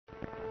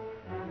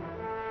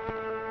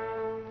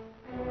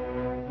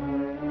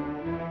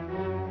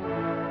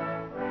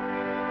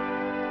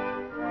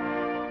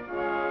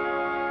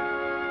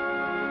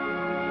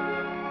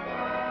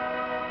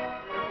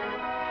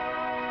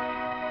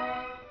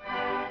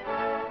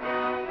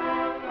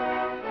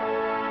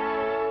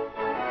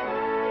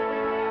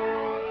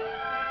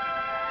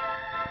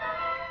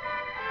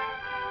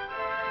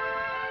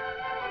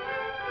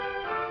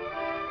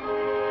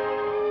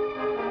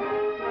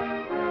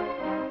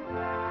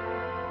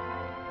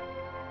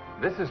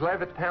This is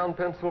Levittown,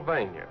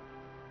 Pennsylvania,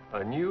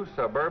 a new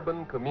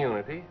suburban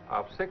community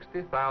of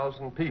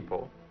 60,000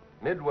 people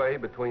midway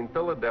between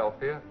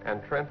Philadelphia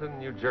and Trenton,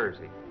 New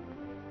Jersey.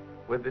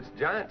 With its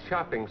giant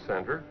shopping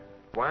center,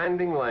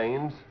 winding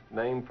lanes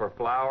named for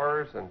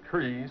flowers and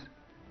trees,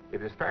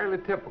 it is fairly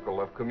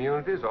typical of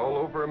communities all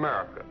over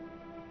America,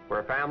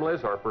 where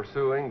families are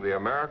pursuing the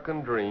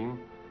American dream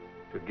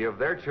to give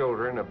their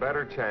children a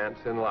better chance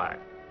in life.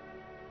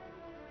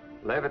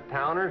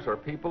 Levittowners are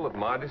people of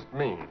modest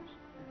means.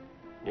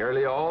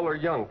 Nearly all are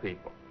young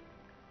people.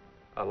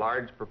 A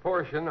large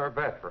proportion are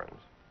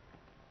veterans.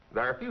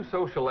 There are few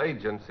social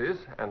agencies,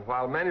 and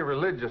while many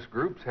religious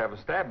groups have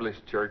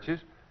established churches,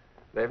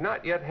 they've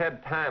not yet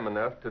had time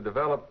enough to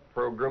develop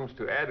programs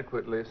to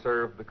adequately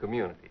serve the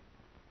community.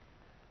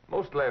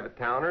 Most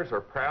Levittowners are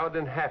proud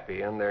and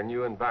happy in their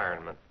new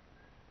environment.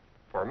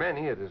 For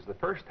many, it is the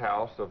first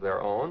house of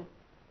their own,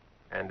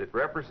 and it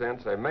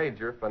represents a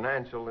major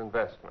financial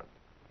investment.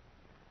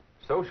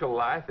 Social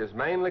life is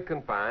mainly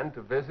confined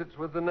to visits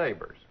with the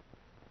neighbors.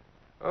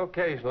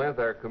 Occasionally,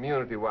 there are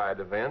community-wide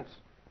events,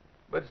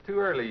 but it's too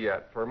early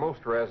yet for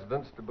most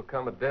residents to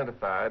become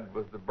identified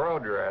with the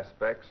broader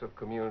aspects of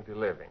community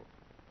living.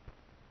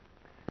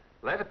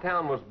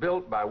 Levittown was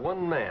built by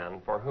one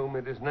man for whom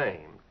it is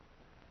named.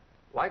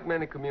 Like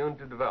many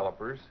community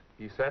developers,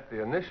 he set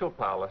the initial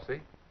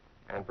policy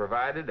and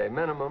provided a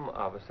minimum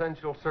of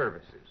essential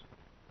services.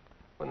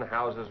 When the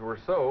houses were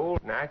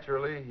sold,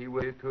 naturally, he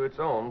went to its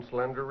own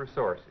slender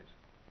resources.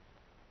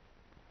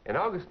 In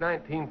August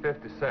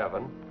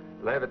 1957,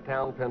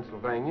 Levittown,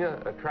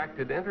 Pennsylvania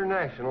attracted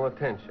international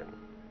attention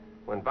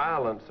when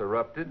violence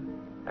erupted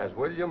as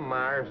William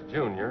Myers,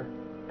 Jr.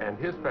 and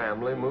his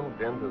family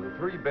moved into the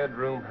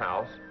three-bedroom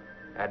house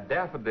at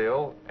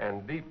Daffodil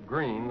and Deep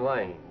Green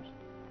Lanes.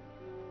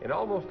 In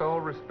almost all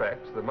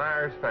respects, the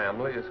Myers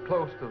family is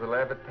close to the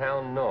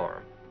Levittown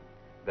norm.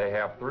 They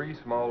have 3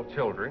 small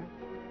children,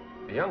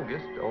 the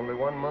youngest only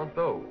 1 month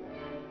old.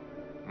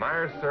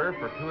 Myers served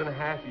for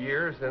 2.5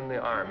 years in the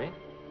Army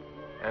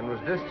and was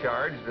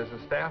discharged as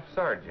a staff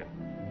sergeant.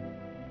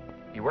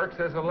 He works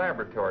as a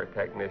laboratory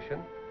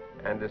technician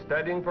and is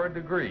studying for a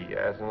degree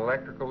as an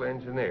electrical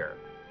engineer.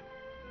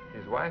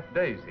 His wife,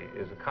 Daisy,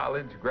 is a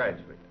college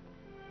graduate.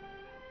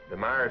 The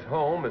Myers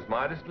home is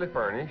modestly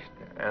furnished,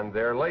 and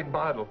their late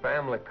model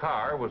family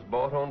car was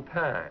bought on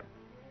time.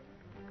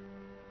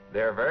 They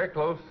are very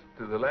close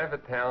to the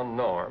Levittown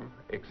norm,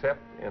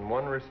 except in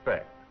one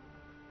respect.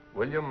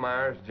 William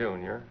Myers,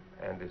 Jr.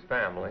 and his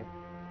family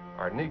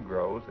are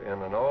Negroes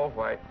in an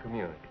all-white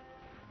community.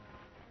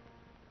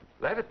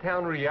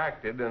 Levittown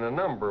reacted in a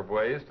number of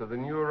ways to the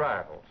new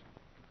arrivals.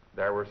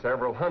 There were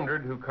several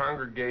hundred who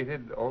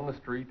congregated on the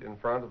street in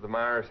front of the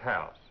Myers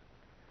house,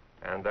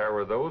 and there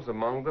were those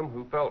among them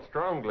who felt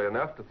strongly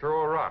enough to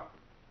throw a rock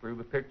through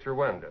the picture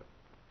window.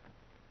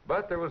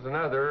 But there was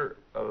another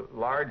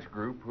large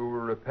group who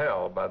were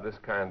repelled by this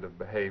kind of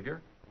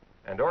behavior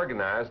and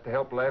organized to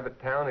help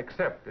Levittown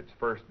accept its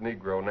first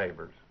Negro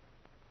neighbors.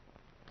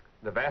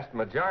 The vast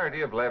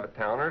majority of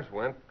Levittowners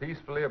went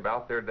peacefully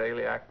about their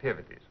daily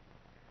activities,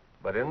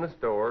 but in the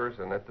stores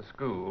and at the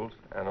schools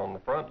and on the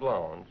front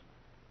lawns,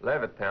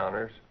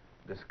 Levittowners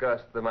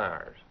discussed the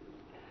Myers.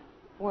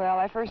 Well,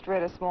 I first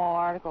read a small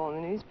article in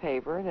the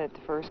newspaper that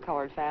the first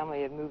colored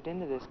family had moved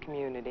into this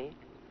community,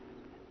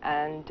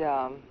 and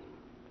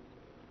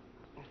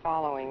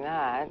following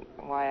that,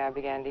 why I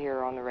began to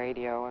hear on the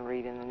radio and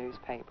read in the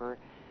newspaper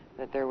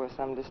that there was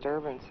some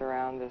disturbance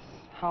around this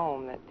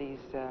home that these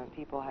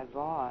people had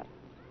bought.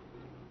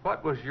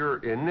 What was your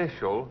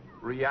initial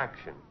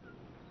reaction?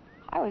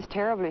 I was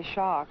terribly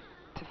shocked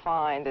to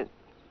find that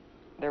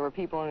there were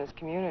people in this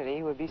community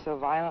who would be so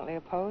violently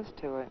opposed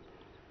to it.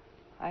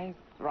 I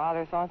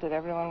rather thought that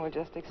everyone would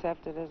just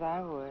accept it as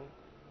I would.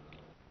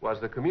 Was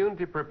the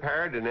community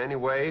prepared in any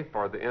way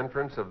for the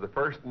entrance of the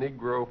first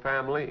Negro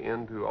family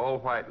into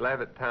all-white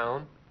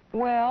Levittown?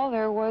 Well,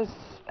 there was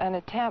an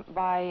attempt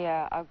by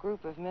a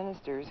group of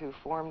ministers who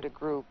formed a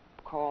group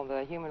called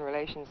the Human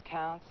Relations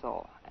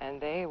Council, and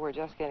they were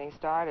just getting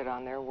started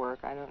on their work.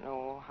 I don't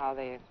know how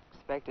they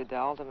expected to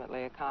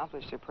ultimately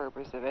accomplish the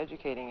purpose of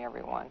educating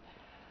everyone,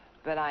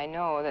 but I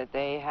know that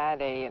they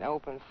had an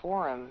open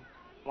forum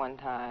one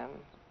time,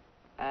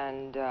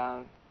 and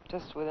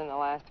just within the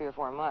last 3 or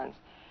 4 months,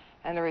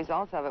 and the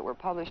results of it were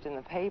published in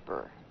the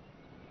paper.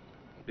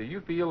 Do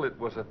you feel it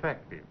was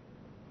effective?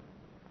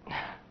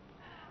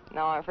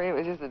 No, I'm afraid it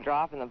was just a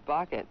drop in the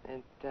bucket.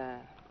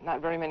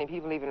 Not very many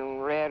people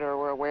even read or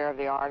were aware of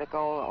the article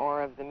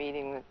or of the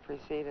meeting that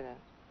preceded it.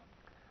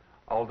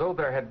 Although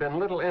there had been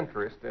little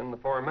interest in the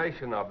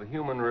formation of the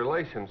Human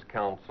Relations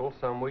Council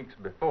some weeks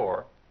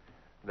before,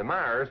 the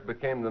Myers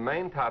became the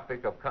main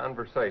topic of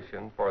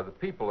conversation for the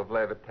people of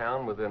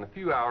Levittown within a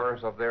few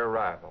hours of their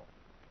arrival.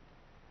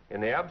 In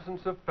the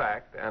absence of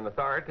fact and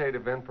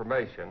authoritative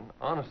information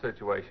on a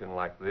situation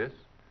like this,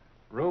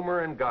 rumor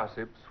and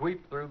gossip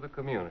sweep through the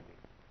community.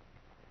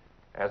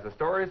 As the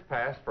stories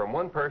pass from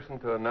one person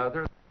to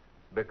another,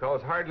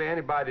 because hardly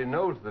anybody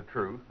knows the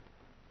truth,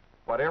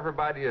 what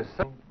everybody is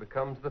saying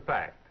becomes the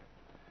fact.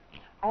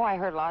 Oh, I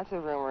heard lots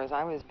of rumors.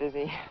 I was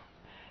busy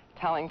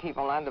telling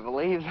people not to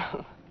believe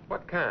them.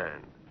 What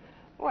kind?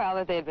 Well,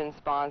 that they'd been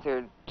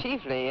sponsored.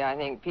 Chiefly, I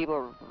think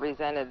people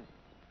resented,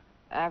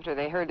 after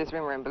they heard this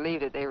rumor and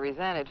believed it, they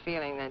resented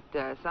feeling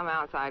that some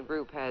outside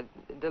group had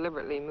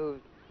deliberately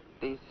moved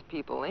these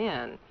people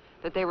in,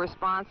 that they were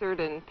sponsored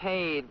and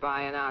paid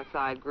by an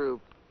outside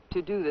group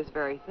to do this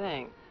very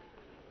thing.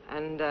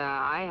 And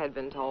I had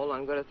been told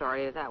on good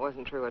authority that that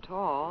wasn't true at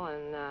all,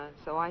 and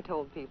so I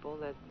told people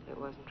that it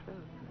wasn't true.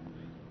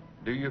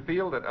 Do you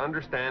feel that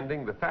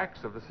understanding the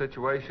facts of the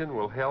situation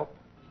will help?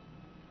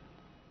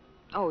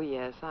 Oh,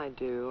 yes, I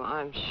do.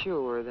 I'm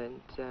sure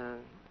that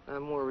a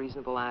more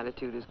reasonable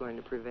attitude is going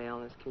to prevail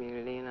in this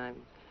community, and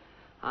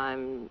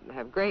I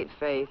have great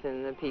faith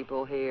in the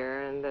people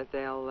here, and that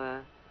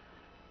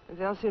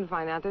they'll soon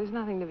find out there's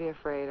nothing to be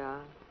afraid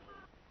of.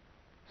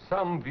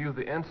 Some view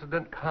the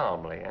incident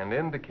calmly and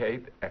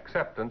indicate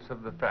acceptance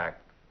of the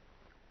fact.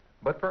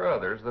 But for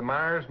others, the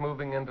Myers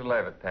moving into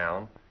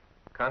Levittown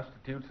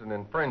constitutes an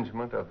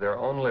infringement of their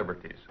own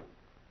liberties,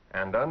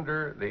 and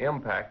under the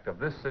impact of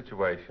this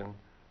situation,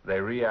 they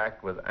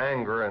react with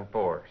anger and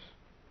force.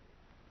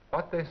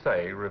 What they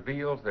say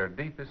reveals their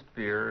deepest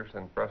fears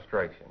and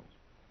frustrations.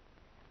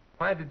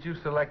 Why did you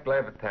select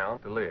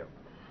Levittown to live?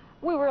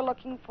 We were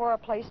looking for a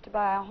place to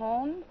buy a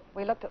home.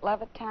 We looked at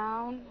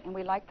Levittown, and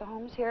we liked the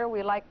homes here.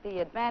 We liked the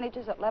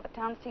advantages that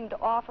Levittown seemed to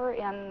offer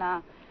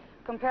in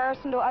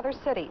comparison to other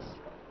cities.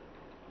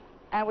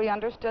 And we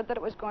understood that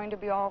it was going to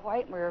be all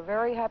white, and we were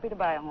very happy to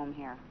buy a home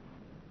here.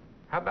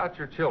 How about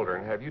your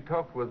children? Have you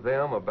talked with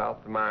them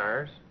about the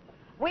Myers?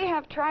 We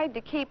have tried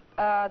to keep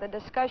the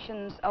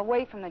discussions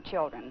away from the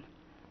children.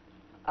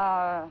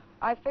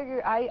 I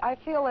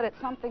feel that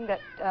it's something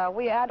that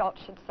we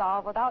adults should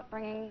solve without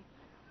bringing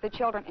the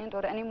children into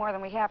it any more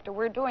than we have to.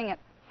 We're doing it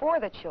for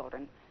the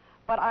children,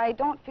 but I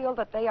don't feel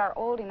that they are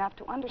old enough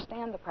to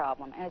understand the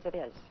problem as it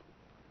is.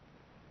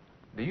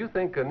 Do you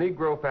think a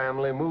Negro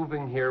family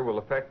moving here will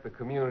affect the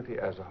community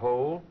as a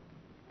whole?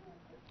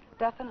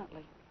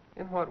 Definitely.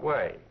 In what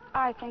way?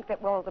 I think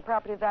that, well, the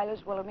property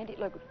values will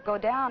immediately go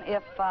down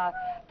if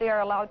they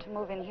are allowed to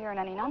move in here in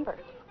any number.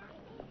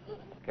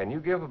 Can you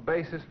give a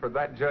basis for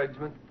that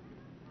judgment?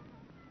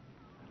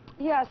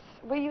 Yes,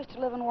 we used to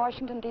live in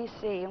Washington,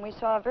 D.C., and we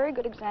saw a very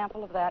good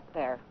example of that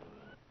there.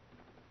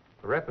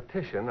 The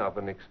repetition of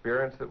an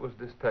experience that was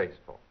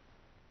distasteful.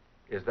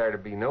 Is there to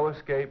be no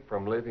escape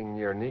from living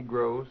near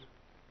Negroes?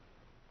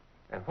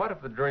 And what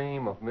of the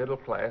dream of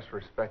middle-class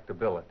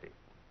respectability?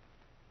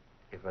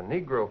 If a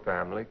Negro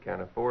family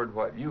can afford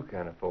what you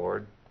can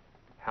afford,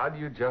 how do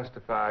you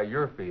justify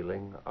your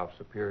feeling of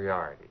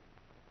superiority?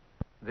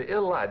 The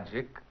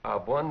illogic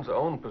of one's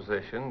own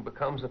position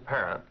becomes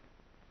apparent,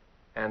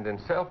 and in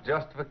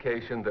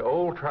self-justification, the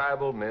old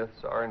tribal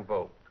myths are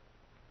invoked.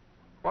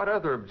 What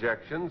other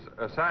objections,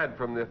 aside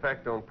from the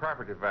effect on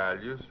property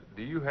values,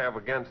 do you have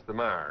against the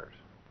Myers?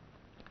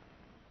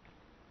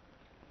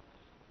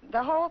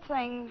 The whole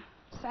thing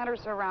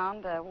centers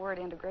around the word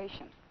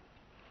integration.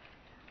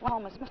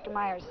 Home, as Mr.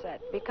 Myers said,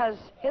 because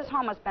his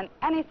home has been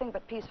anything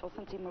but peaceful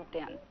since he moved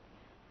in.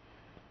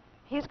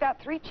 He's got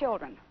 3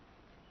 children,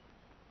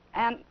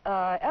 and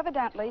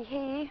evidently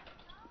he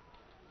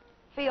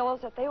feels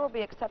that they will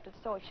be accepted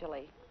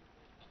socially.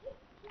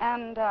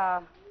 And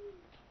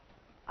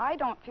I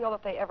don't feel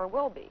that they ever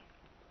will be.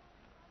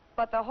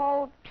 But the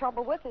whole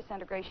trouble with this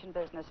integration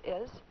business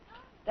is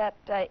that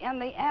in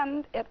the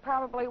end, it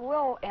probably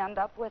will end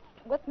up with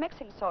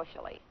mixing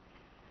socially.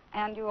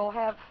 And you will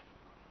have,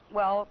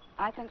 well,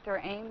 I think their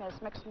aim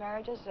is mixed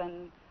marriages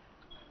and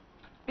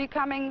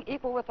becoming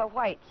equal with the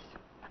whites.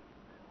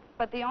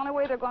 But the only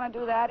way they're going to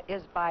do that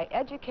is by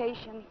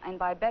education and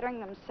by bettering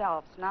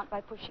themselves, not by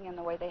pushing in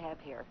the way they have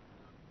here.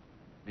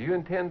 Do you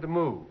intend to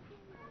move?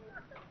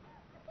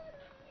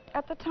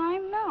 At the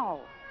time,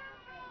 no.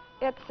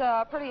 It's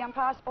a pretty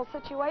impossible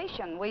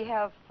situation. We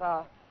have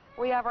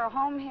our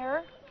home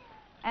here,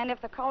 and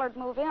if the colored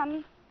move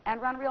in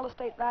and run real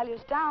estate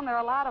values down, there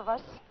are a lot of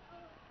us,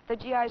 the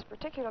GIs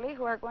particularly,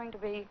 who are going to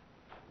be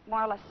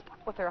more or less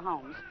stuck with their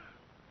homes.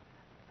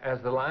 As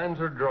the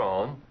lines are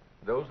drawn,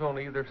 those on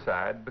either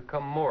side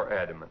become more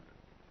adamant.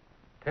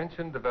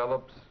 Tension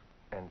develops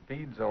and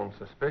feeds on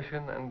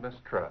suspicion and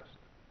mistrust.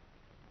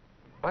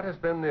 What has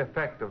been the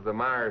effect of the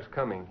Myers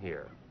coming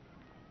here?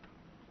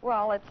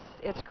 Well,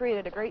 it's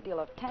created a great deal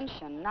of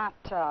tension, not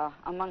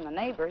among the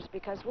neighbors,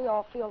 because we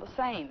all feel the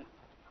same.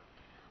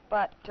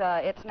 But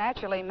it's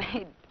naturally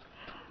made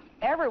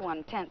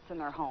everyone tense in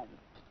their home.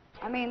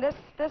 I mean, this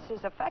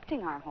is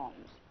affecting our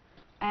homes,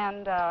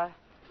 and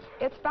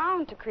it's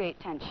bound to create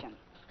tension.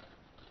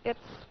 It's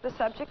the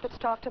subject that's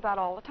talked about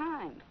all the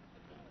time.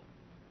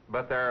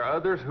 But there are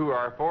others who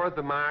are for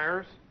the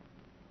Myers?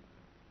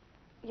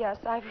 Yes,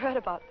 I've read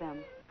about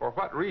them. For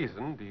what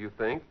reason, do you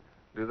think,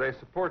 do they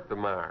support the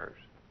Myers?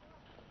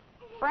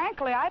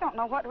 Frankly, I don't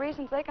know what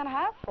reasons they can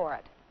have for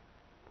it.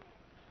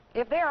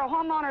 If they are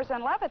homeowners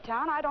in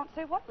Levittown, I don't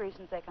see what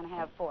reasons they can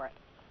have for it.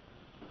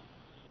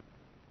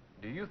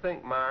 Do you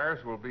think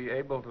Myers will be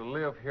able to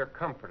live here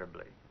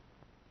comfortably?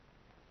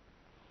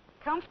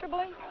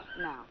 Comfortably?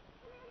 No.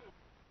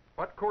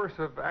 What course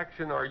of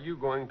action are you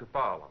going to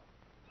follow?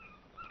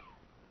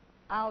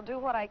 I'll do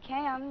what I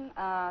can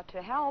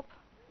to help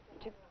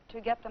to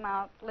get them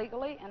out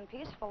legally and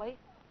peacefully.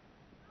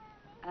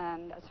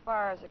 And as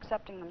far as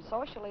accepting them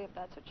socially, if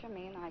that's what you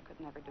mean, I could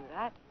never do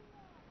that.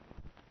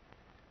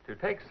 To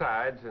take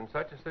sides in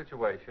such a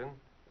situation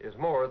is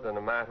more than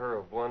a matter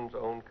of one's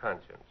own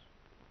conscience.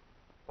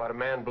 What a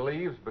man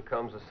believes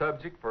becomes a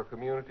subject for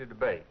community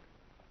debate.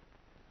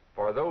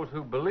 For those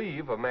who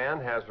believe a man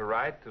has a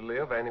right to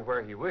live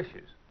anywhere he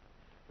wishes,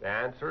 the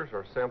answers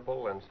are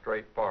simple and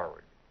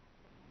straightforward.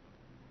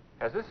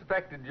 Has this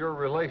affected your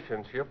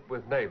relationship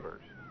with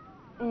neighbors?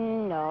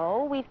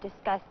 No, we've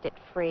discussed it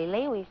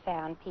freely. We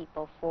found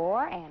people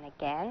for and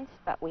against,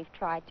 but we've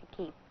tried to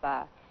keep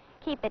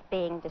it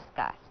being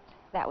discussed.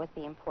 That was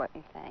the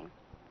important thing.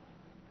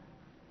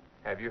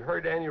 Have you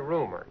heard any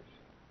rumors?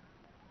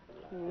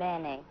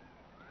 Many.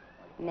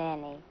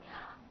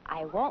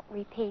 I won't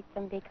repeat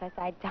them because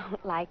I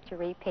don't like to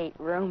repeat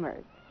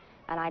rumors,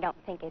 and I don't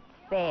think it's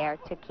fair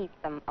to keep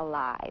them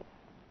alive.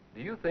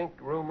 Do you think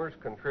rumors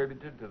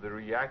contributed to the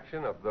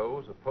reaction of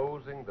those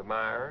opposing the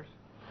Myers?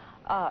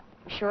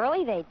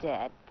 Surely they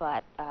did,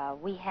 but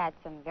we had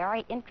some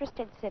very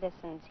interested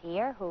citizens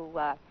here who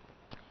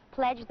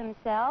pledged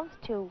themselves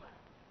to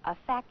a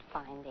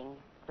fact-finding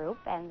group,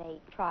 and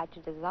they tried to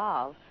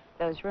dissolve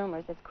those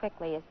rumors as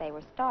quickly as they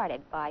were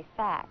started by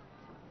facts.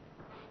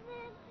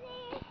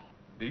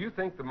 Do you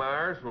think the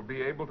Myers will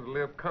be able to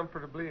live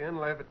comfortably in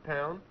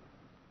Levittown?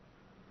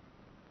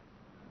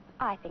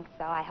 I think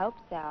so. I hope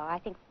so. I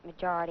think the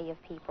majority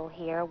of people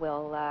here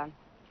will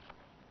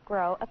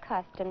grow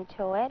accustomed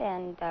to it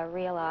and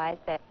realize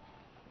that,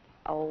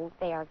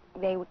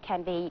 they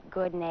can be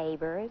good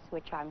neighbors,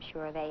 which I'm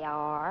sure they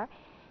are.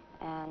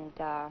 And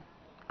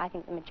I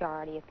think the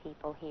majority of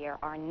people here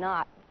are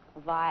not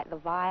the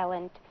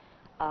violent,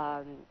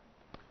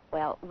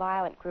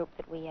 violent group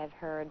that we have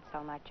heard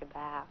so much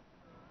about.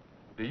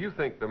 Do you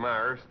think the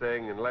Myers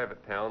staying in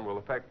Levittown will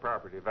affect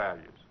property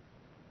values?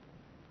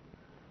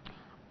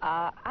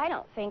 I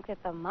don't think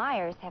that the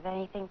Myers have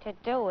anything to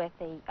do with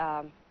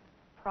the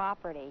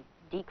property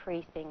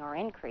decreasing or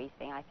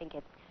increasing. I think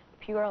it's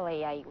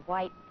purely a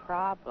white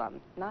problem,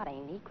 not a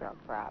Negro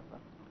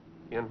problem.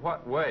 In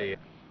what way?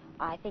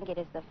 I think it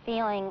is the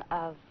feeling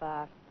of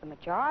the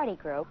majority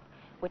group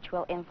which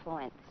will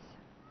influence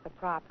the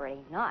property,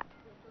 not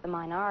the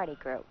minority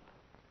group.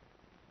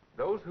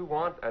 Those who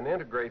want an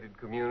integrated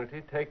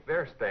community take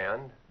their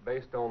stand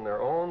based on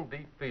their own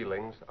deep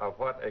feelings of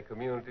what a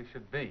community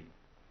should be.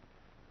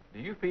 Do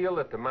you feel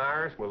that the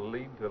Myers will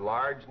lead to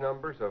large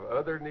numbers of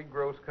other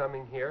Negroes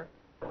coming here?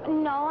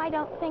 No, I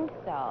don't think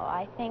so.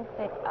 I think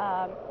that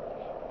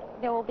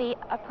there will be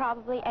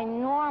probably a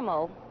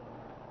normal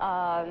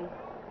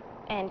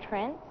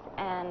entrance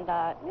and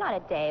not a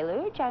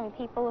deluge. I mean,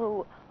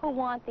 people who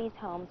want these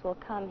homes will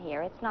come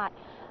here. It's not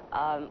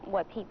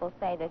what people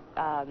say that,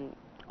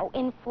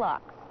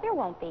 influx. There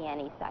won't be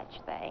any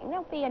such thing.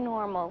 There'll be a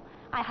normal,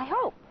 I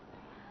hope,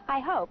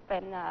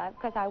 and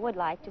because I would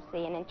like to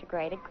see an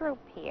integrated group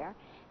here,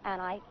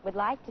 and I would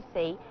like to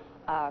see,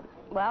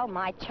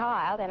 my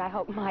child, and I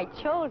hope my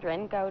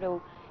children go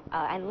to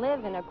and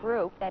live in a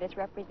group that is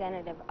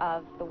representative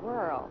of the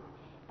world,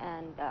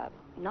 and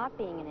not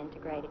being an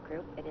integrated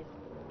group,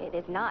 it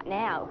is not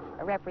now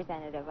a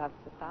representative of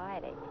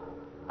society.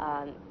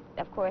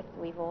 Of course,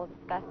 we've all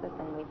discussed this,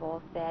 and we've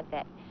all said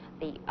that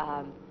the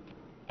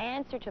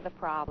answer to the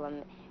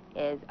problem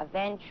is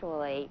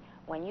eventually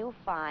when you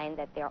find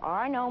that there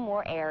are no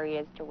more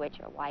areas to which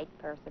a white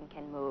person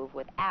can move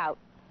without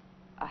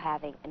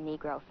having a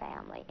Negro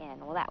family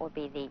in. Well, that would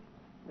be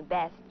the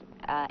best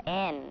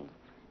end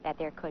that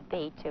there could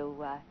be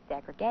to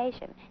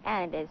segregation,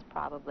 and it is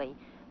probably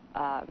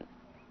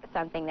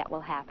something that will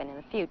happen in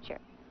the future,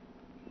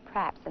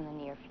 perhaps in the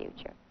near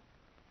future.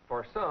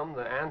 For some,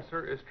 the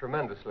answer is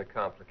tremendously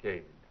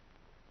complicated,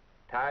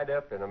 tied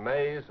up in a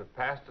maze of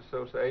past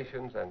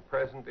associations and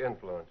present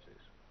influences.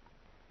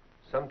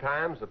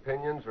 Sometimes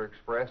opinions are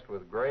expressed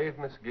with grave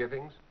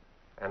misgivings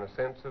and a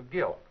sense of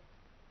guilt.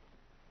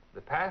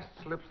 The past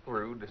slips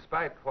through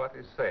despite what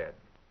is said.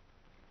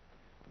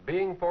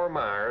 Being for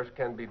Myers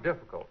can be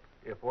difficult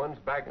if one's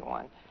back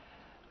one.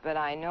 But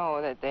I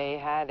know that they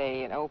had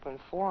an open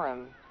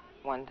forum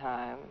one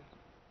time,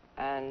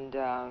 and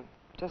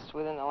just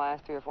within the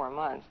last 3 or 4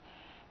 months,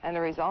 and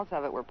the results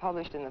of it were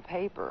published in the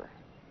paper.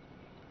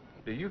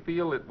 Do you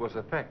feel it was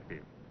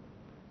effective?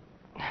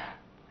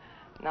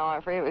 No, I'm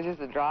afraid it was just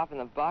a drop in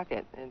the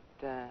bucket.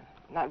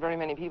 Not very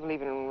many people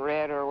even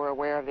read or were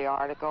aware of the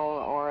article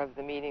or of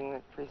the meeting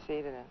that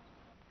preceded it.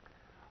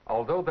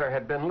 Although there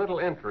had been little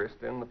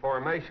interest in the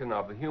formation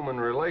of the Human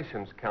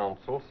Relations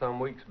Council some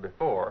weeks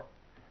before,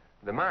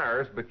 the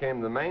Myers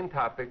became the main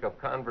topic of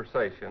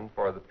conversation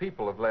for the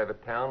people of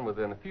Levittown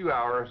within a few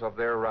hours of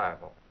their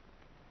arrival.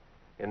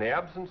 In the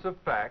absence of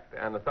fact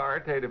and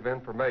authoritative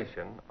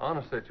information on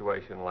a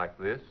situation like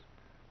this,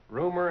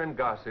 rumor and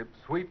gossip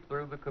sweep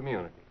through the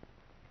community.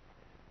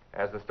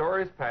 As the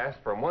stories pass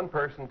from one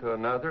person to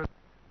another,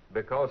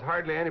 Because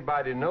hardly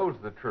anybody knows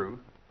the truth,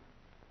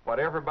 what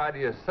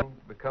everybody assumes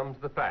becomes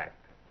the fact.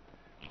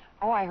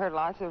 Oh, I heard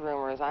lots of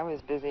rumors. I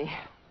was busy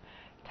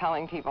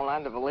telling people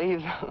not to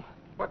believe them.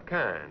 What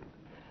kind?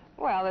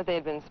 Well, that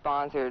they'd been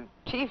sponsored.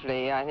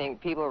 Chiefly, I think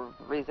people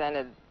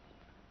resented,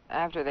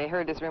 after they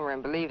heard this rumor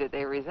and believed it,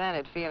 they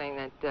resented feeling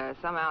that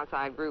some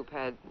outside group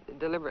had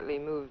deliberately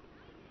moved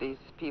these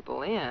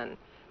people in,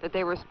 that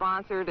they were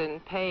sponsored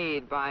and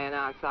paid by an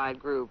outside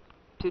group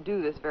to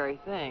do this very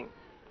thing.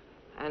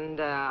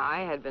 And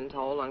I had been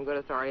told on good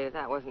authority that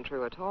that wasn't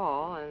true at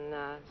all,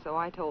 and so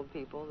I told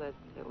people that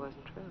it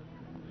wasn't true.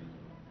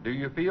 Do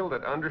you feel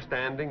that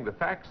understanding the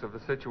facts of the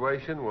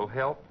situation will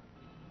help?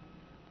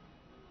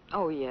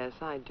 Oh, yes,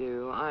 I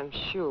do. I'm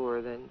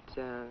sure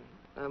that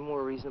a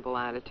more reasonable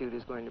attitude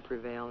is going to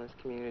prevail in this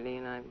community,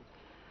 and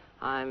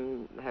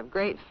I have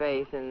great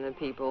faith in the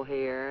people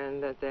here,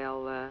 and that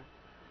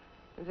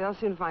they'll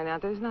soon find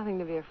out there's nothing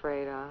to be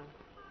afraid of.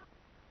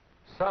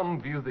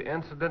 Some view the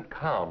incident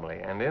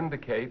calmly and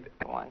indicate...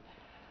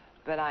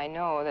 But I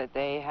know that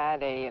they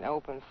had an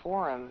open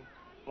forum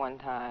one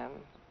time,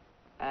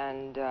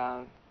 and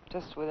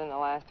just within the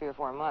last 3 or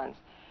 4 months,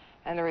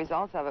 and the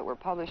results of it were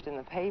published in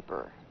the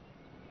paper.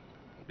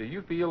 Do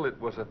you feel it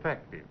was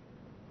effective?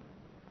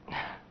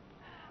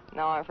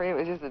 No, I'm afraid it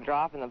was just a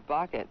drop in the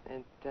bucket.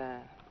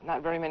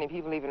 Not very many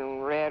people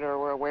even read or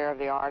were aware of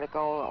the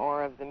article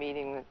or of the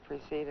meeting that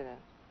preceded it.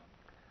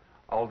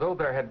 Although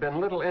there had been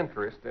little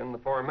interest in the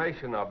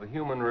formation of the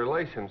Human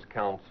Relations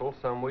Council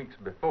some weeks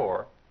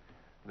before,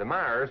 the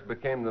Myers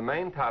became the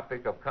main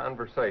topic of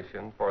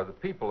conversation for the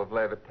people of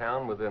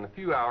Levittown within a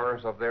few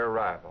hours of their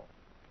arrival.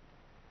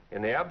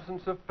 In the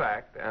absence of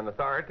fact and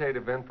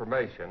authoritative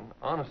information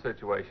on a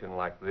situation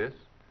like this,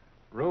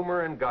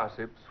 rumor and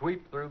gossip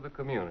sweep through the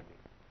community.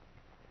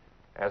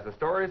 As the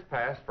stories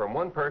pass from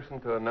one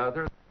person to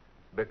another,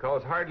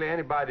 because hardly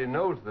anybody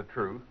knows the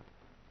truth,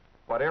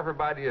 what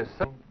everybody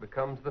assumes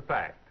becomes the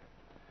fact.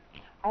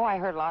 Oh, I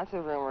heard lots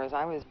of rumors.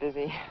 I was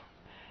busy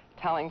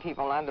telling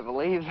people not to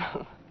believe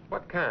them.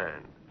 What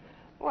kind?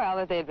 Well,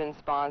 that they'd been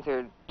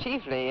sponsored.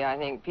 Chiefly, I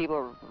think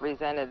people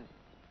resented,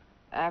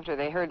 after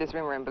they heard this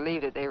rumor and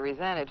believed it, they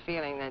resented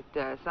feeling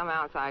that some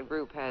outside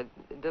group had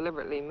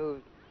deliberately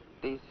moved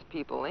these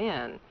people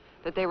in,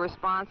 that they were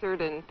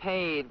sponsored and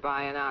paid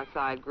by an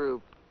outside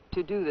group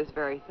to do this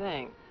very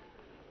thing.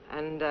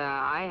 And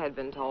I had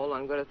been told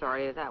on good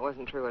authority that that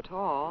wasn't true at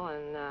all,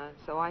 and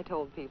so I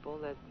told people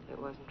that it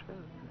wasn't true.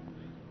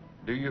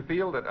 Do you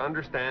feel that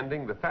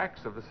understanding the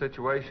facts of the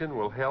situation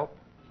will help?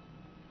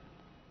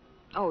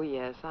 Oh,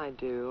 yes, I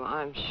do.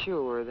 I'm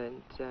sure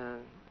that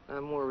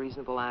a more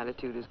reasonable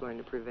attitude is going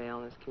to prevail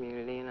in this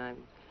community, and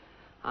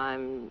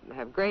I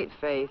have great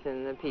faith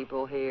in the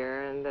people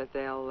here, and that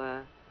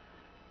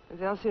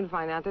they'll soon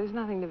find out there's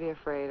nothing to be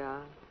afraid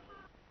of.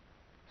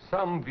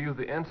 Some view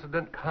the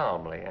incident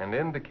calmly and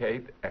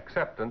indicate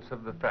acceptance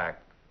of the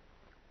fact.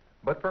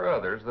 But for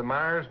others, the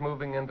Myers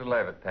moving into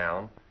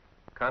Levittown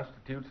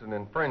constitutes an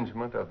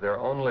infringement of their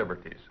own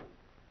liberties.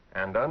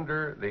 And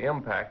under the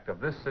impact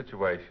of this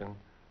situation,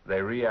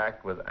 they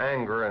react with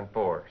anger and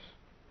force.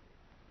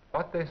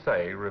 What they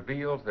say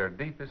reveals their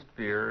deepest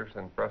fears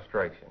and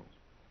frustrations.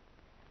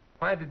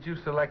 Why did you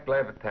select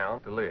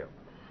Levittown to live?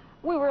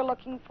 We were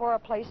looking for a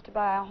place to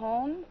buy a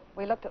home.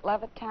 We looked at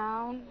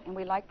Levittown, and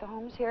we liked the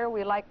homes here.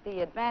 We liked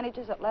the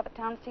advantages that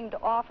Levittown seemed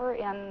to offer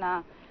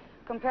in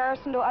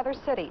comparison to other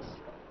cities.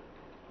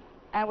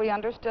 And we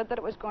understood that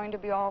it was going to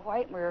be all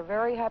white, and we were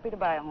very happy to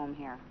buy a home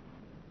here.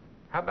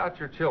 How about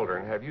your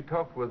children? Have you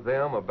talked with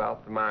them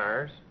about the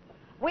Myers?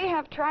 We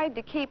have tried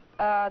to keep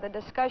the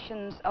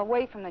discussions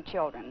away from the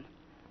children.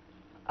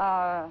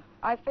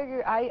 I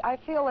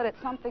feel that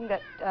it's something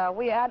that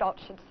we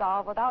adults should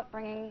solve without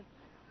bringing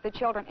the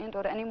children into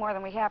it any more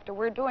than we have to.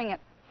 We're doing it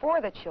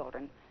for the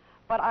children,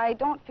 but I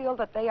don't feel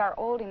that they are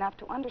old enough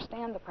to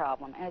understand the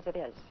problem as it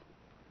is.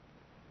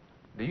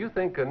 Do you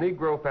think a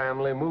Negro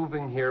family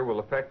moving here will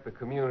affect the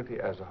community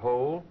as a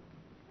whole?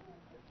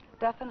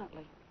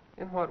 Definitely.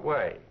 In what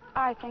way?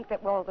 I think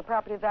that, well, the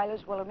property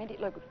values will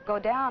immediately go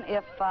down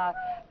if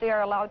they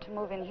are allowed to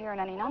move in here in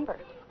any number.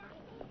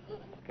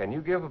 Can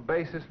you give a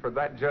basis for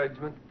that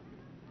judgment?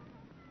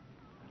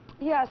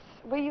 Yes,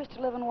 we used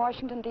to live in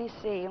Washington,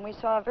 D.C., and we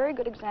saw a very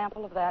good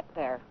example of that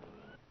there.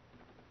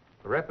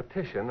 The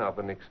repetition of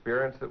an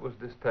experience that was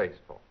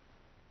distasteful.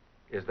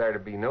 Is there to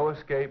be no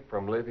escape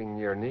from living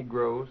near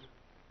Negroes?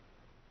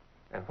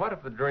 And what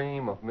of the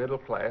dream of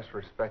middle-class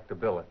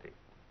respectability?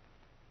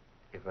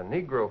 If a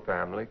Negro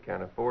family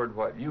can afford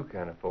what you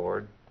can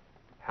afford,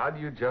 how do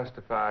you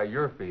justify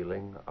your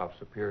feeling of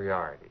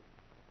superiority?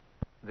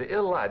 The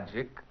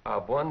illogic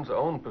of one's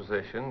own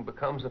position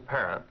becomes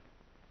apparent,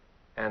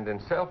 and in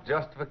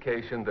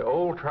self-justification, the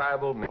old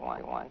tribal...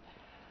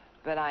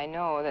 But I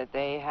know that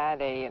they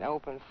had an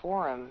open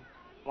forum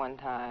one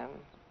time,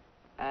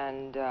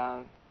 and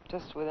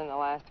just within the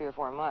last 3 or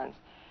 4 months,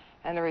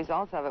 and the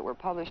results of it were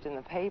published in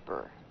the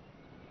paper.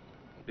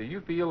 Do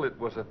you feel it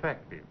was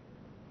effective?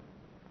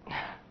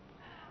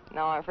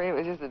 No, I'm afraid it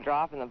was just a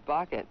drop in the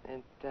bucket.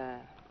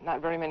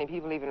 not very many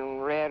people even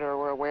read or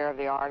were aware of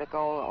the article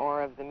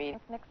or of the meeting.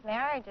 It's mixed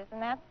marriages,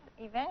 and that's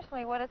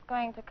eventually what it's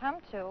going to come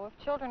to.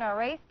 If children are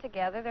raised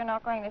together, they're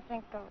not going to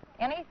think of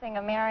anything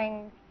of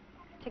marrying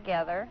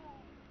together.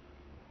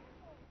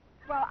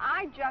 Well,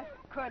 I just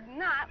could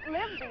not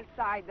live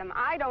beside them.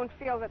 I don't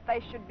feel that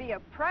they should be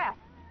oppressed.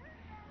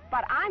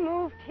 But I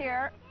moved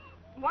here,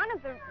 one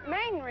of the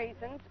main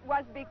reasons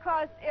was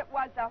because it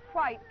was a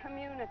white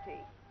community.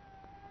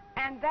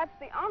 And that's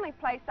the only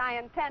place I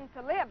intend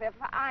to live. If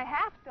I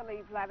have to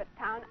leave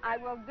Levittown, I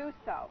will do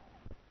so.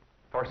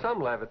 For some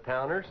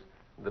Levittowners,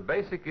 the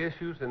basic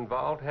issues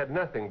involved had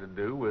nothing to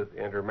do with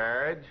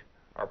intermarriage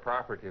or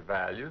property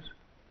values,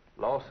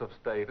 loss of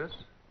status,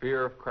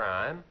 fear of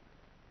crime,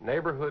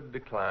 neighborhood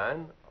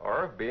decline,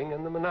 or of being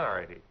in the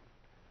minority.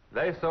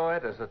 They saw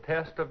it as a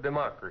test of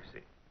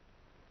democracy.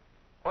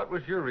 What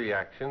was your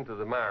reaction to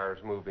the Myers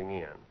moving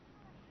in?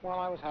 Well,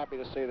 I was happy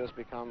to see this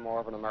become more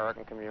of an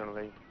American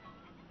community.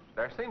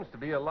 There seems to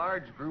be a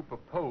large group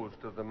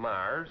opposed to the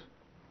Myers.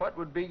 What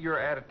would be your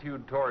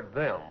attitude toward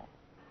them?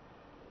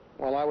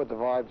 Well, I would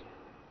divide...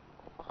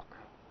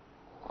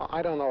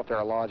 I don't know if there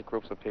are large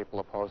groups of people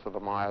opposed to the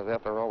Myers.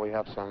 After all, we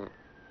have some,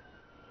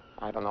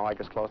 I don't know, I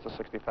guess close to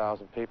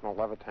 60,000 people in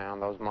Levittown.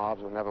 Those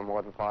mobs were never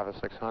more than 500 or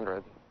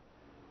 600.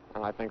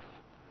 And I think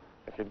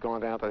if you'd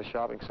gone down to the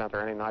shopping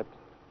center any night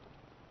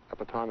at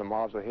the time the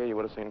mobs were here, you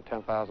would have seen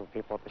 10,000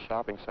 people at the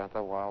shopping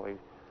center, while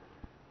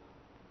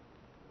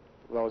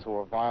those who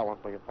were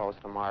violently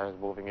opposed to Myers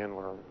moving in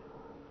were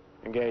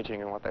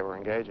engaging in what they were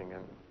engaging in.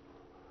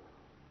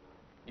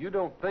 You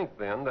don't think,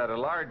 then, that a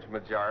large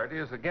majority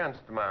is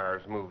against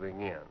Myers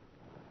moving in?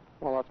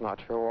 Well, that's not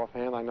true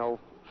offhand. I know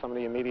some of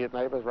the immediate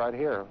neighbors right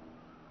here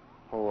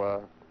who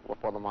were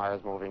for the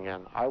Myers moving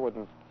in. I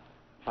wouldn't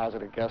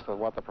hazard a guess at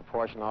what the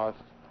proportion is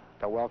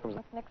that welcomes...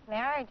 It's mixed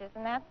marriages,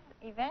 and that's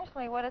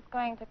eventually what it's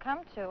going to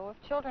come to.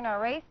 If children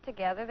are raised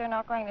together, they're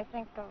not going to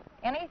think of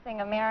anything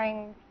of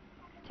marrying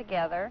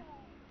together.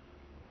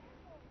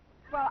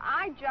 Well,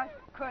 I just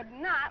could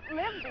not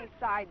live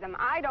beside them.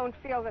 I don't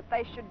feel that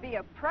they should be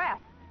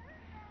oppressed.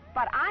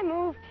 But I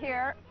moved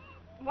here,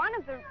 one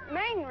of the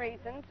main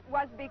reasons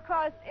was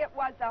because it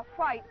was a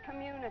white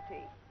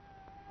community.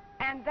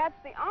 And that's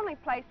the only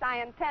place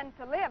I intend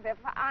to live. If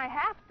I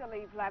have to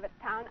leave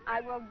Levittown,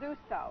 I will do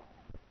so.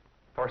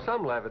 For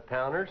some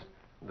Levittowners,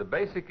 the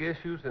basic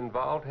issues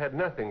involved had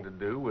nothing to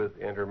do with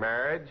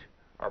intermarriage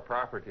or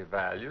property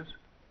values,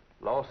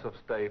 loss of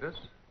status,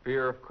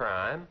 fear of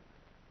crime,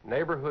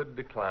 neighborhood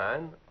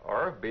decline,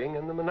 or of being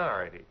in the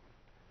minority.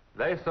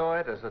 They saw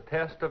it as a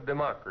test of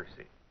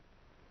democracy.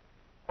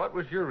 What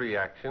was your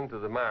reaction to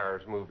the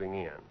Myers moving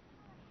in?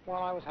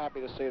 Well, I was happy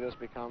to see this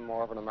become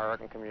more of an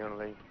American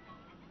community.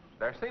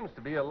 There seems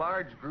to be a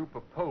large group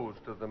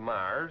opposed to the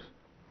Myers.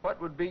 What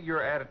would be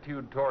your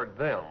attitude toward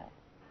them?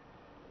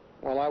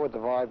 Well, I would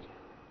divide...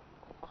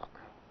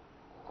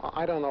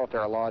 I don't know if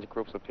there are large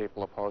groups of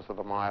people opposed to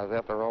the Myers.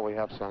 After all, we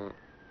have some,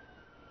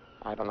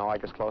 I don't know, I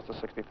guess close to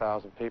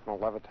 60,000 people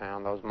in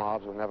Levittown. Those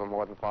mobs were never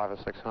more than 500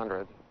 or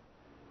 600.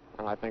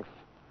 And I think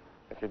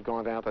if you'd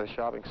gone down to the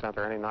shopping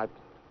center any night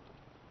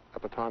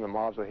at the time the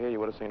mobs were here, you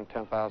would have seen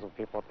 10,000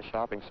 people at the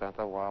shopping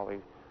center, while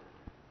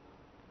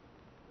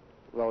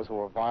those who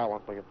were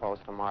violently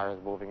opposed to Myers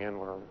moving in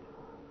were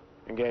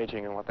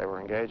engaging in what they were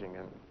engaging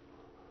in.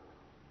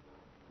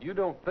 You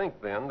don't think,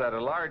 then, that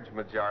a large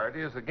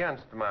majority is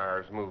against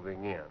Myers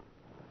moving in?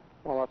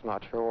 Well, that's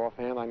not true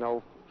offhand. I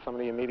know some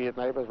of the immediate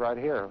neighbors right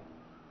here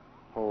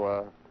who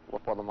were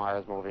for the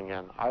Myers moving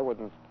in. I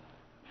wouldn't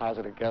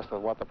hazard a guess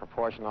at what the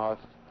proportion is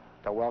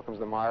that welcomes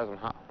the Myers and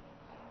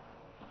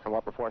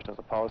what proportion is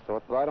opposed to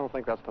it, but I don't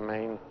think that's the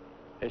main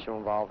issue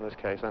involved in this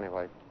case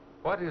anyway.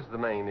 What is the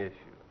main issue?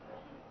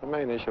 The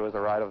main issue is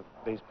the right of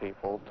these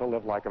people to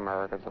live like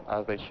Americans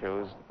as they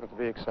choose and to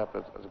be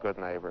accepted as good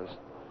neighbors.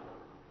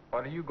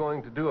 What are you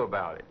going to do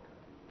about it?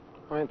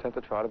 I intend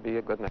to try to be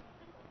a good neighbor.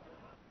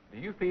 Do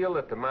you feel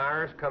that the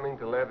Myers coming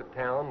to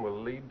Levittown will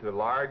lead to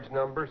large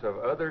numbers of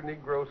other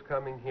Negroes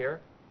coming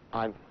here?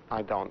 I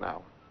don't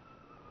know.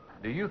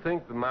 Do you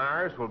think the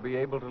Myers will be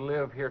able to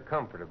live here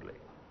comfortably?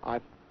 I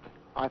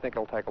think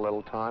it'll take a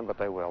little time, but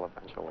they will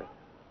eventually.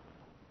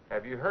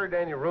 Have you heard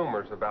any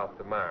rumors about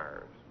the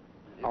Myers?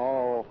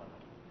 Oh,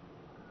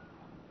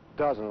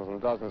 dozens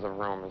and dozens of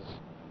rumors.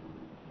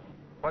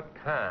 What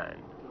kind?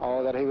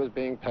 Oh, that he was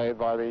being paid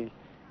by the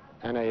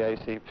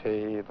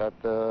NAACP, that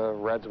the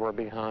Reds were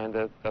behind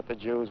it, that the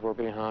Jews were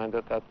behind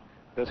it, that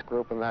this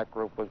group and that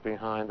group was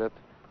behind it.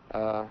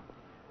 There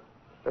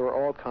were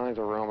all kinds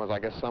of rumors. I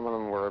guess some of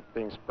them were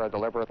being spread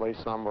deliberately,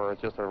 some were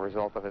just a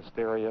result of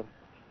hysteria.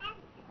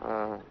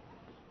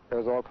 There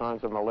was all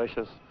kinds of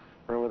malicious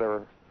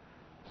rumors.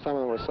 Some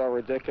of them were so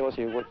ridiculous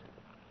you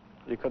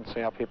couldn't see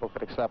how people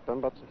could accept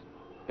them, but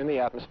in the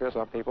atmosphere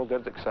some people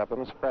did accept them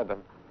and spread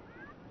them.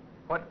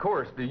 What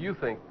course do you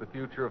think the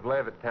future of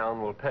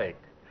Levittown will take?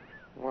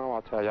 Well,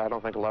 I'll tell you, I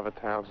don't think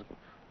Levittown's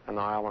an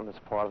island. It's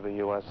part of the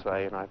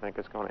USA, and I think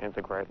it's going to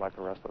integrate like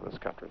the rest of this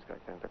country is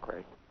going to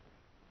integrate.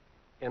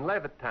 In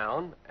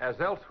Levittown, as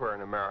elsewhere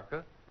in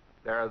America,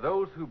 There are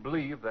those who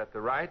believe that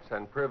the rights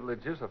and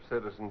privileges of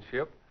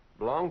citizenship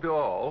belong to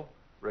all,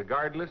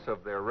 regardless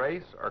of their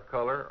race or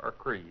color or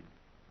creed.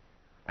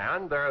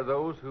 And there are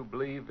those who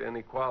believe in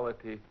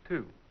equality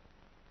too,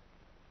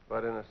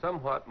 but in a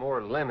somewhat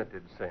more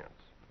limited sense.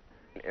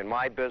 In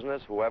my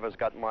business, whoever's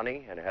got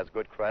money and has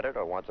good credit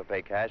or wants to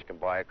pay cash can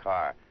buy a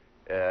car.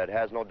 It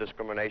has no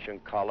discrimination,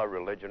 color,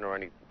 religion, or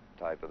any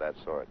type of that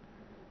sort.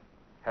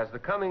 Has the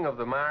coming of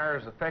the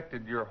Myers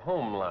affected your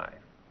home life?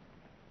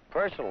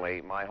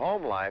 Personally, my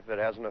home life, it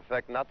hasn't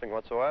affected nothing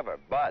whatsoever.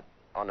 But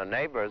on the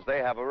neighbors, they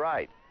have a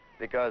right,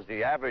 because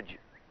the average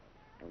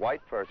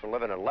white person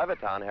living in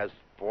Levittown has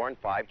 4 and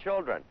 5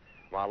 children.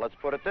 Well, let's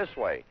put it this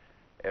way.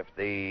 If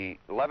the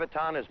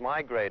Levittown is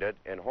migrated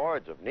in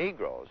hordes of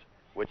Negroes,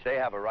 which they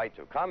have a right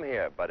to come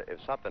here, but if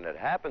something that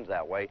happens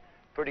that way,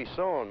 pretty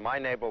soon my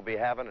neighbor will be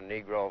having a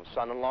Negro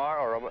son-in-law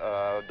or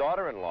a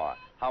daughter-in-law.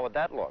 How would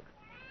that look?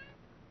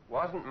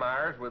 Wasn't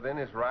Myers within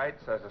his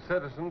rights as a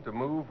citizen to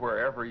move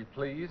wherever he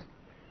pleased?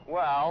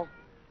 Well,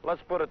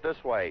 let's put it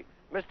this way.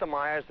 Mr.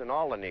 Myers and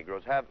all the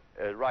Negroes have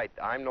a right.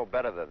 I'm no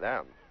better than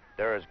them.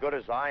 They're as good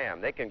as I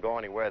am. They can go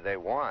anywhere they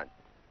want.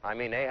 I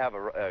mean, they have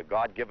a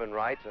God-given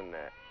rights,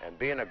 and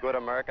being a good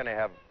American, they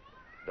have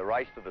the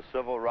rights to the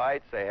civil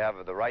rights. They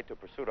have the right to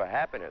pursuit of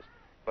happiness.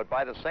 But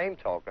by the same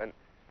token,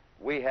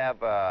 we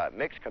have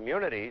mixed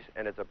communities,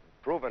 and it's a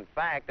proven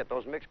fact that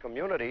those mixed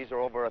communities are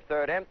over a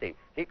third empty.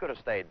 He could have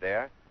stayed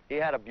there. He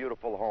had a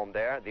beautiful home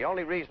there. The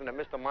only reason that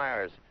Mr.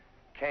 Myers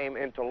came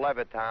into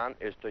Levittown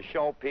is to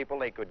show people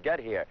they could get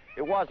here.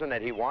 It wasn't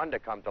that he wanted to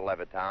come to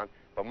Levittown,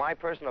 but my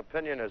personal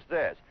opinion is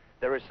this.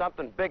 There is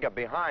something bigger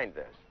behind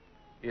this.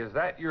 Is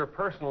that your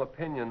personal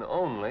opinion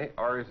only,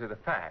 or is it a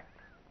fact?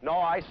 No,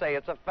 I say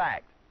it's a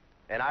fact.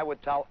 And I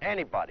would tell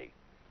anybody,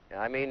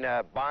 I mean,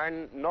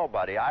 barring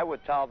nobody, I would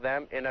tell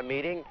them in a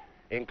meeting,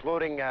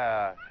 including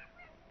the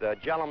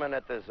gentleman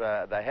that is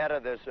the head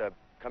of this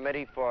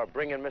committee for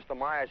bringing Mr.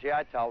 Myers here,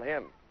 I'd tell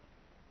him.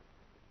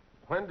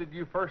 When did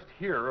you first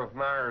hear of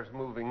Myers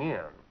moving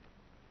in?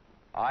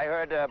 I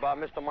heard about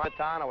Mr. Myers.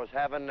 I was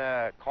having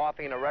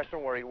coffee in a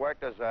restaurant where he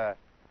worked as a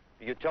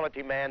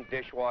utility man,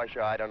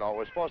 dishwasher, I don't know. It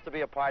was supposed to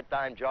be a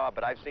part-time job,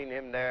 but I've seen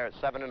him there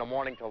 7 in the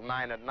morning till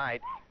 9 at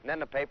night, and then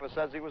the paper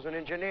says he was an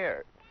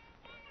engineer.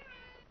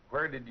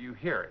 Where did you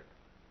hear it?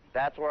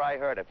 That's where I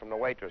heard it, from the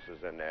waitresses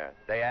in there.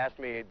 They asked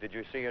me, did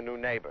you see your new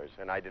neighbors?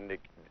 And I didn't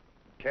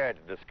care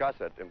to discuss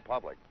it in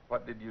public.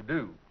 What did you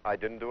do? I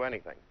didn't do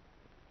anything.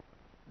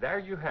 There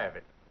you have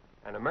it,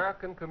 an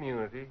American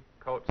community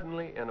caught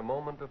suddenly in a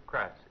moment of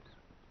crisis.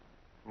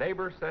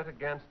 Neighbor set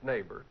against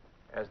neighbor,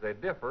 as they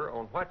differ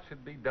on what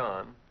should be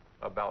done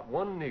about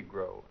one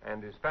Negro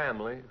and his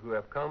family who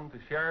have come to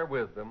share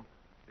with them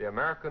the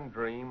American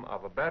dream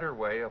of a better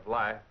way of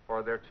life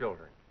for their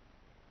children.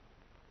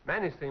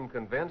 Many seem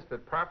convinced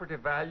that property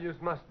values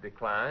must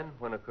decline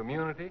when a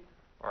community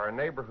or a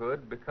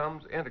neighborhood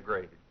becomes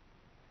integrated.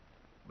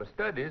 But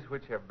studies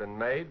which have been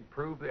made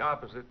prove the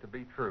opposite to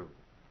be true.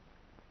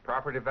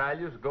 Property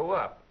values go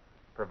up,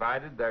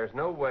 provided there's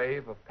no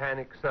wave of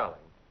panic selling.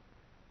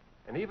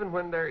 And even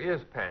when there is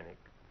panic,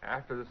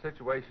 after the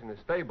situation is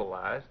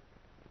stabilized,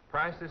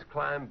 prices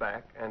climb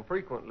back and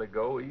frequently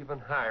go even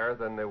higher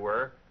than they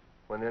were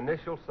when the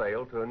initial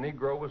sale to a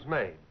Negro was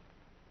made.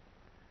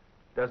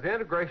 Does the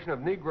integration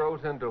of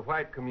Negroes into a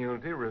white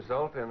community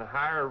result in a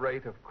higher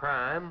rate of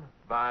crime,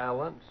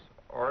 violence,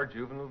 or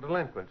juvenile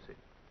delinquency?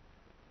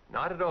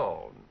 Not at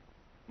all.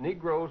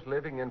 Negroes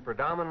living in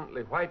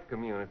predominantly white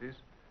communities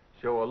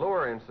show a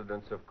lower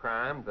incidence of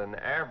crime than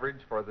the average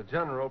for the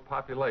general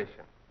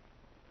population.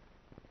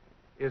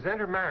 Is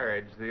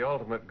intermarriage the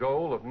ultimate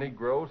goal of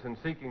Negroes in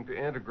seeking to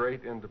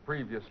integrate into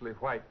previously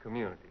white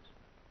communities?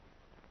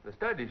 The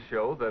studies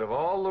show that of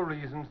all the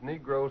reasons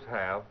Negroes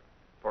have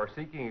for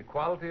seeking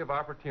equality of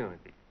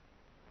opportunity,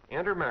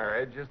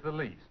 intermarriage is the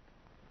least.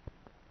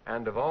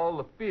 And of all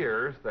the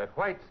fears that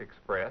whites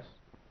express,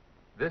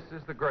 this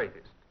is the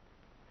greatest.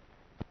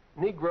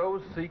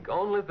 Negroes seek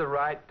only the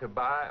right to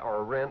buy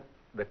or rent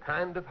the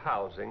kind of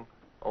housing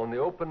on the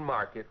open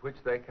market which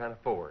they can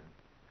afford.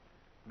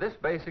 This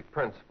basic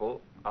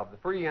principle of the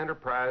free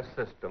enterprise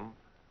system,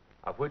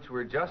 of which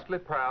we're justly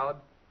proud,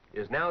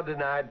 is now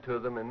denied to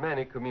them in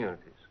many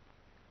communities.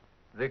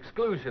 The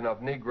exclusion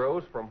of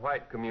Negroes from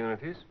white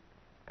communities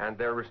and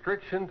their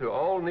restriction to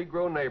all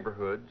Negro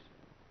neighborhoods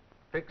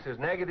fixes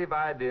negative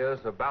ideas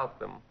about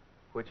them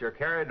which are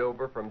carried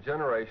over from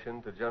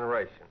generation to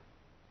generation.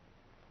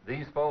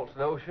 These false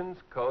notions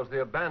cause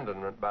the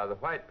abandonment by the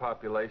white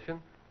population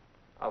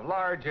of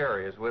large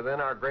areas within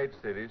our great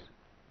cities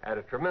at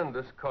a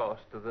tremendous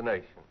cost to the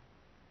nation.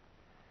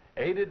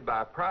 Aided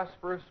by a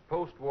prosperous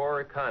post-war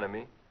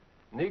economy,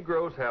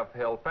 Negroes have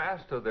held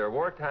fast to their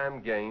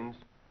wartime gains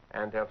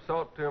and have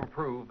sought to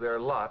improve their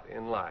lot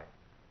in life.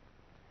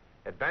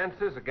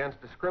 Advances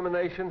against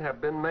discrimination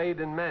have been made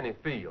in many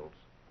fields.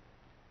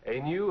 A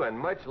new and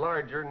much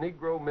larger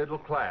Negro middle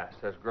class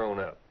has grown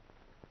up,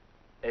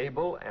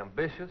 able,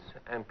 ambitious,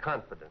 and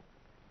confident.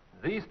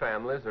 These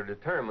families are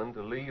determined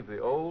to leave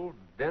the old,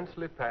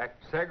 densely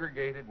packed,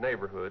 segregated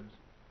neighborhoods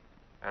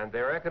and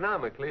they're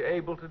economically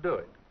able to do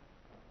it.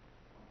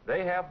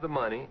 They have the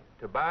money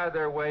to buy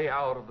their way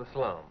out of the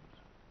slums.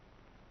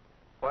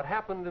 What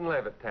happened in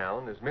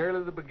Levittown is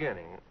merely the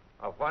beginning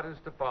of what is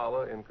to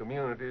follow in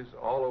communities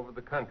all over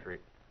the country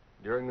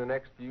during the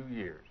next few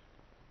years,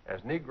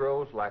 as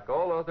Negroes, like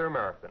all other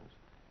Americans,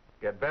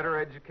 get better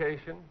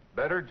education,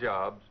 better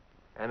jobs,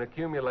 and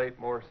accumulate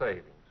more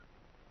savings.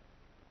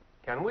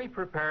 Can we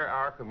prepare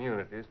our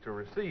communities to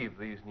receive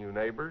these new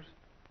neighbors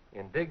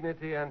in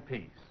dignity and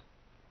peace?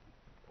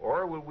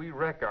 Or will we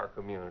wreck our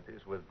communities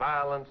with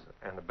violence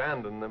and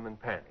abandon them in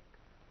panic?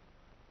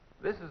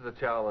 This is the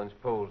challenge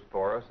posed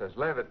for us as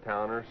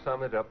Levittowners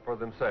sum it up for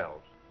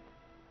themselves.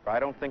 I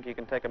don't think you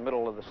can take a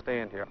middle of the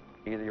stand here.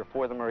 Either you're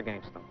for them or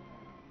against them.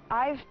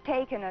 I've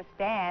taken a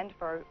stand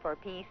for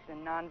peace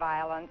and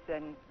nonviolence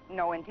and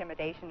no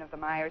intimidation of the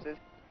Myerses.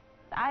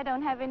 I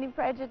don't have any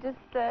prejudice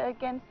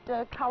against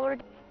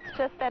colored. It's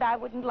just that I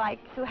wouldn't like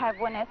to have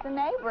one as a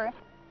neighbor.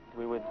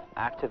 We would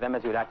act to them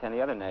as we would act to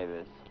any other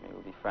neighbors. We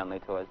would be friendly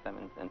towards them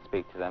and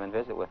speak to them and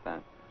visit with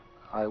them.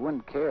 I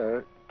wouldn't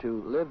care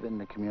to live in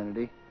the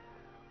community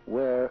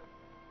where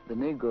the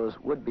Negroes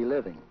would be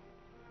living.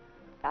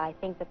 I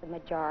think that the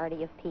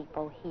majority of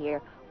people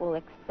here will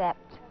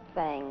accept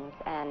things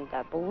and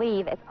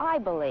believe, as I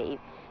believe,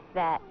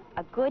 that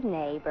a good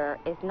neighbor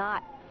is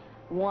not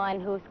one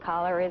whose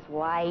color is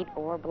white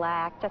or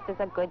black, just as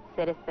a good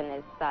citizen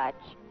is such.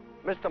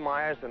 Mr.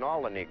 Myers and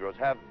all the Negroes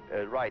have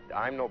right.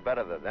 I'm no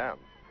better than them.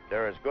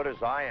 They're as good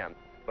as I am.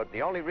 But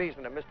the only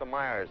reason that Mr.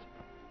 Myers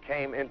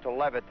came into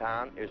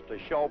Levittown is to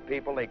show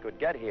people they could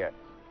get here.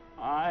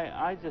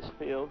 I just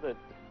feel that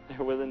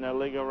they're within their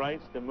legal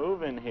rights to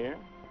move in here.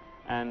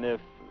 And if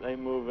they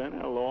move in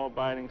and are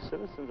law-abiding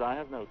citizens, I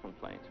have no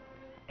complaints.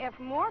 If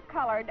more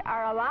colored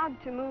are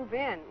allowed to move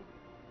in,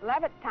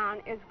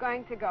 Levittown is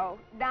going to go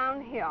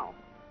downhill.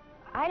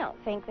 I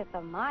don't think that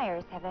the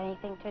Myers have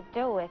anything to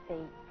do with the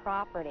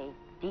property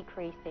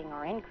decreasing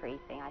or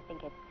increasing. I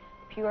think it's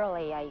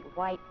purely a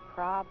white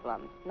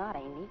problem, not a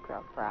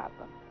Negro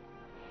problem.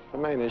 The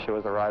main issue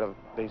is the right of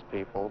these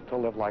people to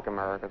live like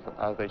Americans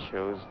as they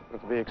choose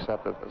and to be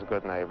accepted as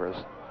good neighbors.